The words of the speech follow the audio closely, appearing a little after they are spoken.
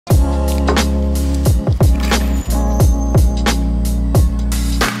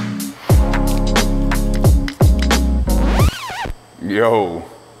Yo,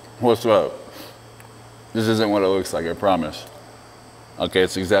 what's up? This isn't what it looks like, I promise. Okay,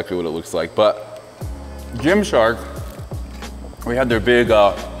 it's exactly what it looks like, but Gymshark, we had their big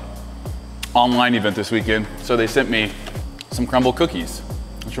online event this weekend, so they sent me some crumble cookies,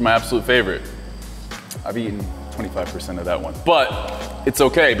 which are my absolute favorite. I've eaten 25% of that one, but it's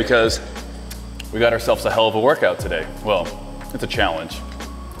okay because we got ourselves a hell of a workout today. Well, it's a challenge.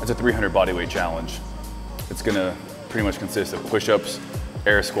 It's a 300 bodyweight challenge. It's gonna pretty much consist of push-ups,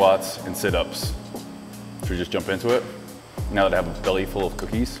 air squats, and sit-ups. Should we just jump into it? Now that I have a belly full of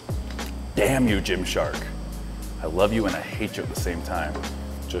cookies? Damn you, Gymshark. I love you and I hate you at the same time.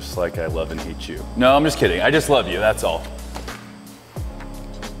 Just like I love and hate you. No, I'm just kidding. I just love you, that's all.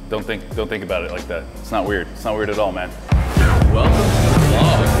 Don't think about it like that. It's not weird. It's not weird at all, man. Welcome to the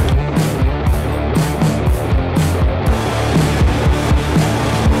vlog.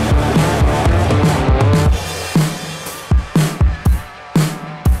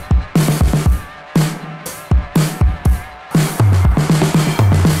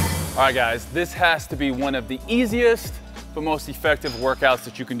 All right, guys, this has to be one of the easiest but most effective workouts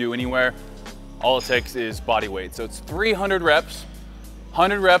that you can do anywhere. All it takes is body weight. So it's 300 reps,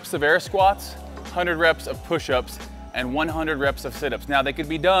 100 reps of air squats, 100 reps of push-ups, and 100 reps of sit-ups. Now, they could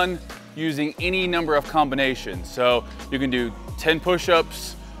be done using any number of combinations. So you can do 10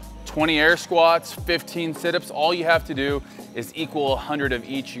 push-ups, 20 air squats, 15 sit-ups. All you have to do is equal 100 of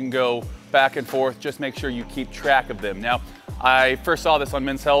each. You can go back and forth. Just make sure you keep track of them. Now, I first saw this on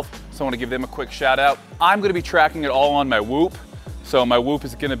Men's Health, so I want to give them a quick shout out. I'm going to be tracking it all on my Whoop. So my Whoop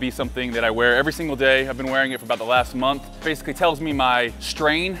is going to be something that I wear every single day. I've been wearing it for about the last month. Basically tells me my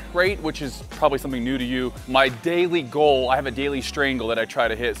strain rate, which is probably something new to you. My daily goal, I have a daily strain goal that I try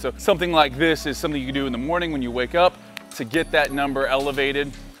to hit. So something like this is something you can do in the morning when you wake up to get that number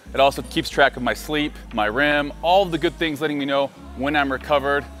elevated. It also keeps track of my sleep, my REM, all of the good things, letting me know when I'm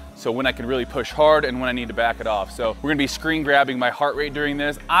recovered. So when I can really push hard and when I need to back it off. So we're gonna be screen grabbing my heart rate during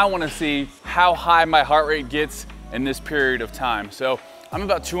this. I wanna see how high my heart rate gets in this period of time. So I'm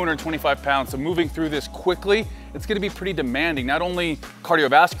about 225 pounds, so moving through this quickly, it's gonna be pretty demanding, not only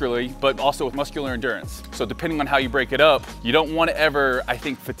cardiovascularly, but also with muscular endurance. So depending on how you break it up, you don't wanna ever, I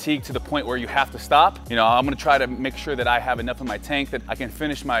think, fatigue to the point where you have to stop. You know, I'm gonna try to make sure that I have enough in my tank that I can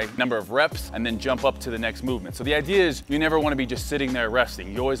finish my number of reps and then jump up to the next movement. So the idea is you never wanna be just sitting there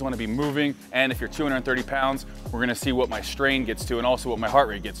resting. You always wanna be moving, and if you're 230 pounds, we're gonna see what my strain gets to and also what my heart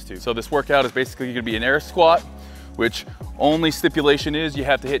rate gets to. So this workout is basically gonna be an air squat, which only stipulation is you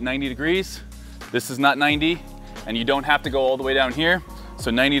have to hit 90 degrees. This is not 90, and you don't have to go all the way down here, so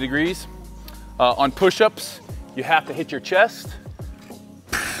 90 degrees. On push-ups, you have to hit your chest.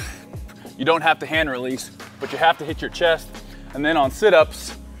 You don't have to hand release, but you have to hit your chest. And then on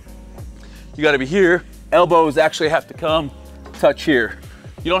sit-ups, you gotta be here. Elbows actually have to come touch here.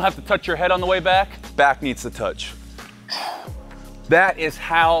 You don't have to touch your head on the way back. Back needs to touch. That is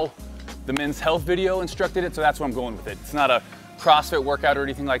how the Men's Health video instructed it, so that's where I'm going with it. It's not a CrossFit workout or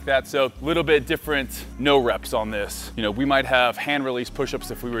anything like that, so a little bit different no reps on this. You know, we might have hand release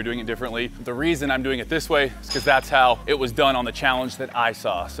push-ups if we were doing it differently. The reason I'm doing it this way is because that's how it was done on the challenge that I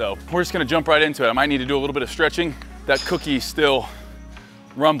saw. So we're just gonna jump right into it. I might need to do a little bit of stretching. That cookie's still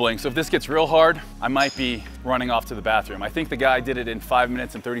rumbling, so if this gets real hard, I might be running off to the bathroom. I think the guy did it in 5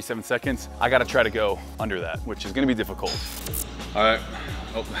 minutes and 37 seconds. I gotta try to go under that, which is gonna be difficult. All right,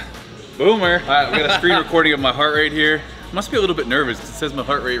 oh. Boomer. All right, we got a screen recording of my heart rate here. Must be a little bit nervous because it says my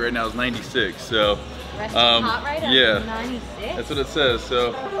heart rate right now is 96. So, heart rate yeah, 96? That's what it says.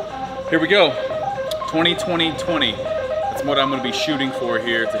 So, here we go. 20, 20, 20. That's what I'm going to be shooting for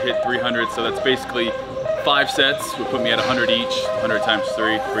here to hit 300. So that's basically 5 sets. Will put me at 100 each. 100 times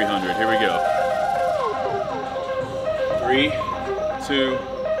 3, 300. Here we go. 3, 2,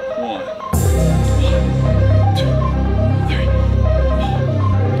 1.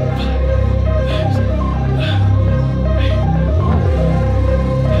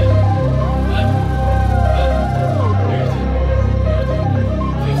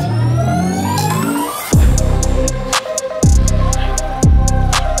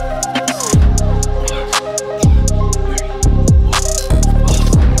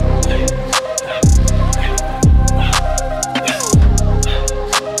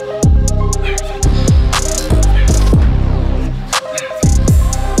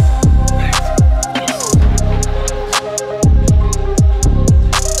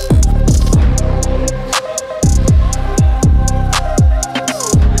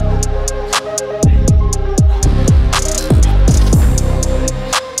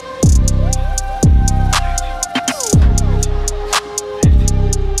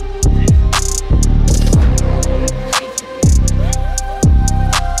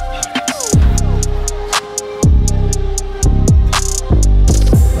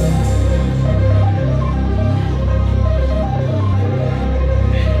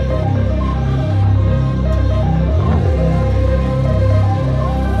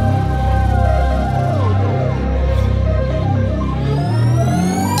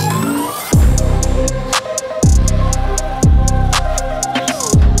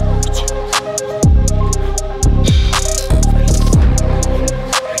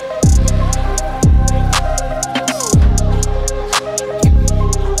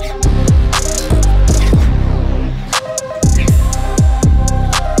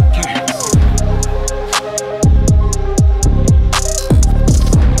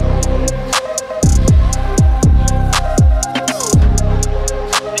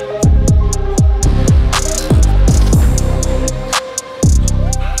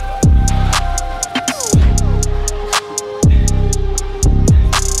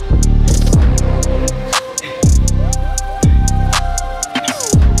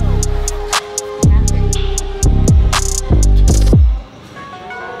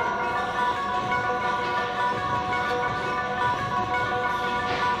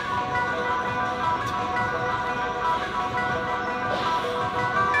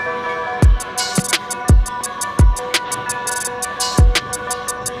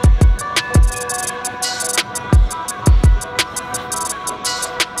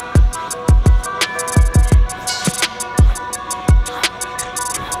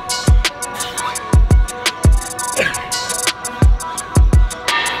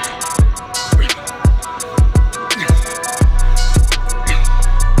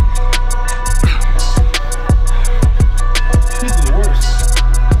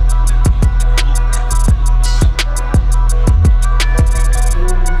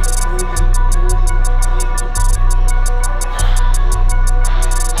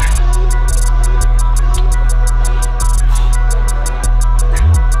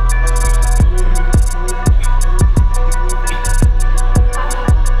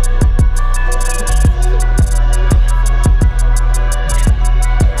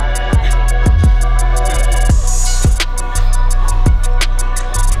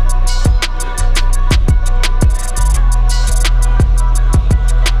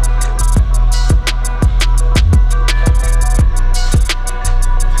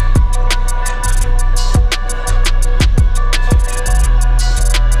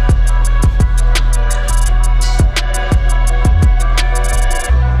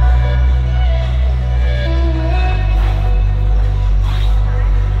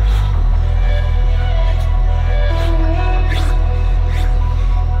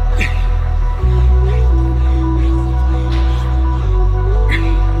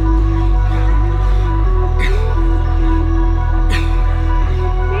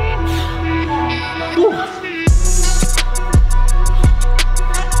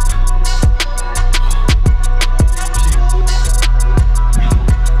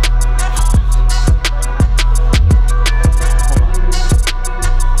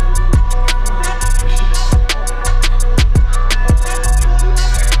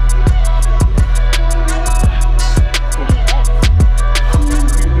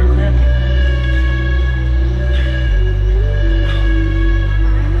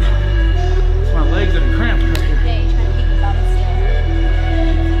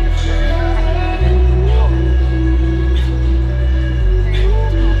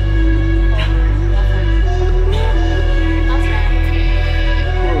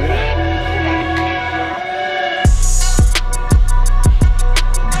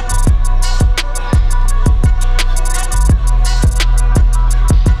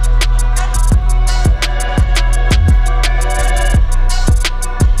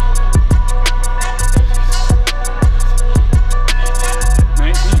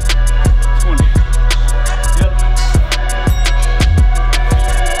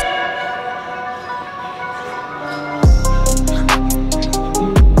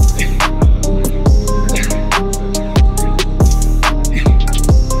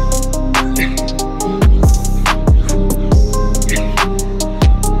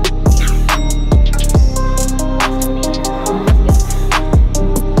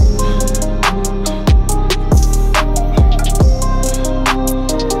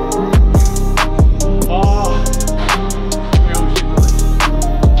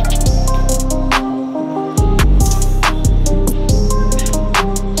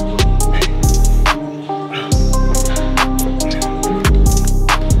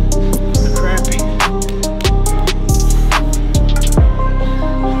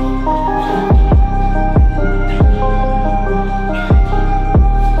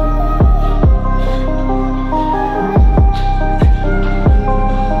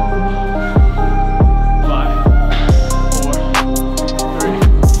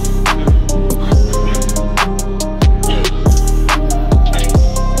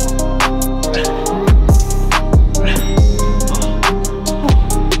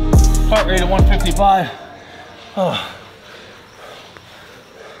 Heart rate at 155. Oh.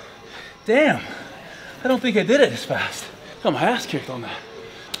 Damn, I don't think I did it as fast. Got my ass kicked on that.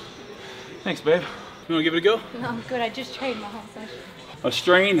 Thanks, babe. You wanna give it a go? No, I'm good. I just trained my whole session. A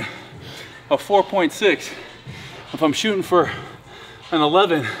strain of 4.6. If I'm shooting for an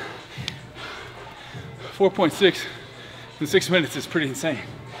 11, 4.6 in 6 minutes is pretty insane.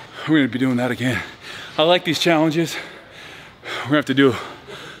 We're gonna be doing that again. I like these challenges. We're gonna have to do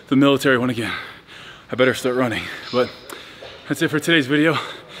the military one again. I better start running. But that's it for today's video.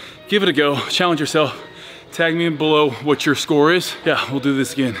 Give it a go, challenge yourself. Tag me below what your score is. Yeah, we'll do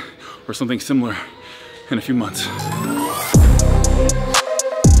this again or something similar in a few months.